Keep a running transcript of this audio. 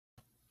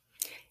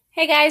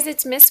Hey guys,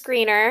 it's Miss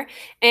Greener,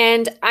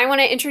 and I want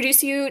to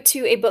introduce you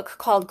to a book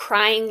called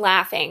Crying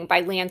Laughing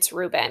by Lance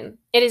Rubin.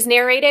 It is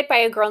narrated by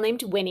a girl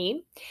named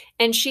Winnie,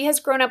 and she has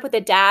grown up with a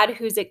dad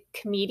who's a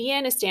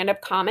comedian, a stand up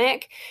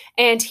comic,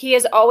 and he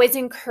has always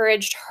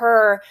encouraged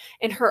her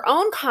in her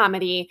own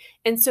comedy.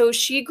 And so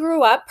she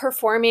grew up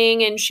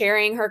performing and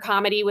sharing her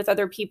comedy with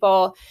other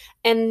people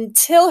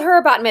until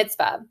her bat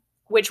mitzvah,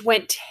 which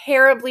went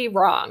terribly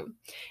wrong,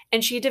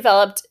 and she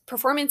developed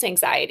performance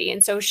anxiety.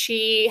 And so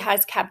she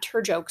has kept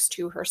her jokes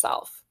to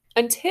herself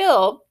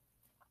until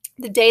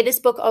the day this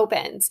book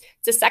opens.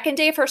 It's the second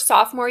day of her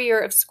sophomore year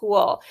of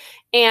school.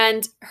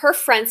 And her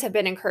friends have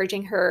been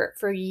encouraging her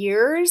for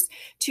years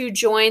to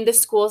join the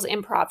school's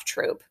improv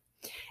troupe.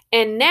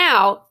 And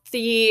now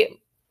the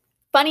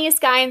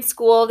funniest guy in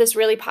school, this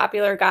really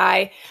popular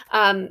guy,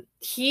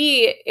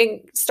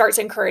 starts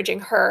encouraging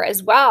her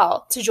as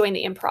well to join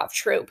the improv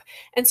troupe.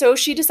 And so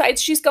she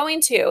decides she's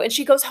going to, and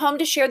she goes home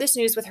to share this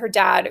news with her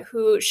dad,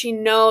 who she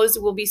knows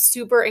will be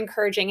super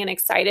encouraging and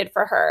excited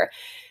for her.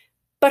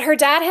 But her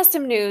dad has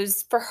some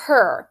news for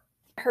her.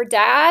 Her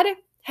dad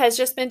has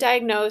just been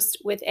diagnosed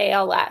with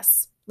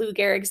ALS, Lou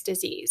Gehrig's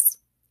disease,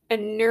 a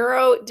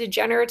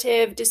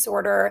neurodegenerative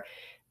disorder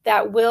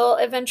that will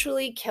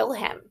eventually kill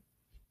him.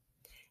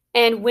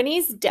 And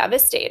Winnie's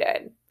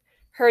devastated.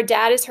 Her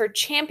dad is her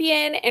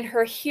champion and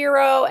her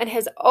hero and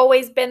has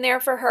always been there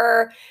for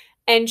her.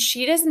 And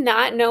she does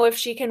not know if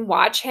she can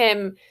watch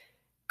him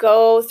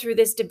go through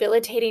this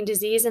debilitating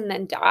disease and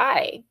then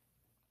die.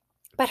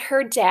 But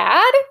her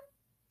dad,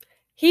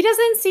 he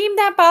doesn't seem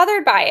that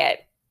bothered by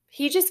it.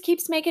 He just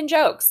keeps making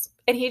jokes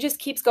and he just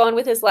keeps going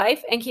with his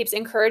life and keeps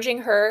encouraging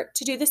her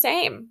to do the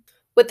same.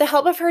 With the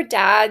help of her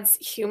dad's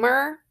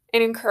humor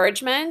and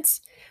encouragement,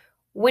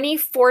 Winnie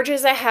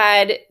forges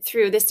ahead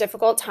through this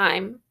difficult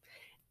time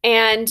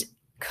and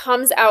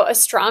comes out a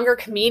stronger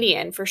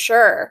comedian for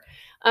sure.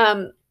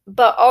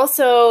 But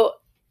also,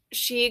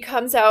 she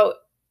comes out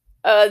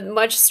a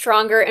much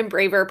stronger and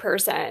braver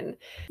person.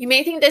 You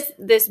may think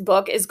this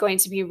book is going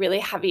to be really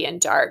heavy and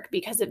dark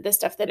because of the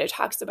stuff that it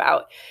talks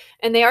about.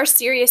 And they are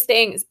serious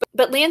things.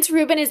 But Lance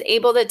Rubin is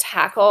able to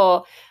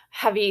tackle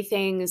heavy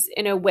things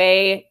in a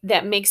way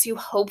that makes you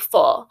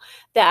hopeful,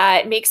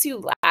 that makes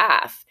you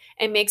laugh,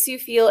 and makes you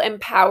feel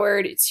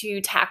empowered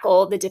to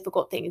tackle the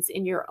difficult things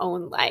in your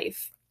own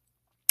life.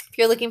 If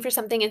you're looking for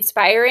something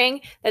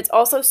inspiring that's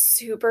also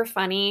super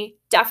funny,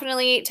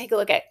 definitely take a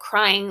look at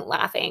Crying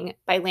Laughing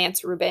by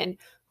Lance Rubin,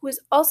 who is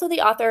also the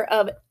author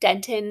of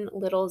Denton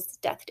Little's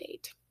Death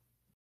Date.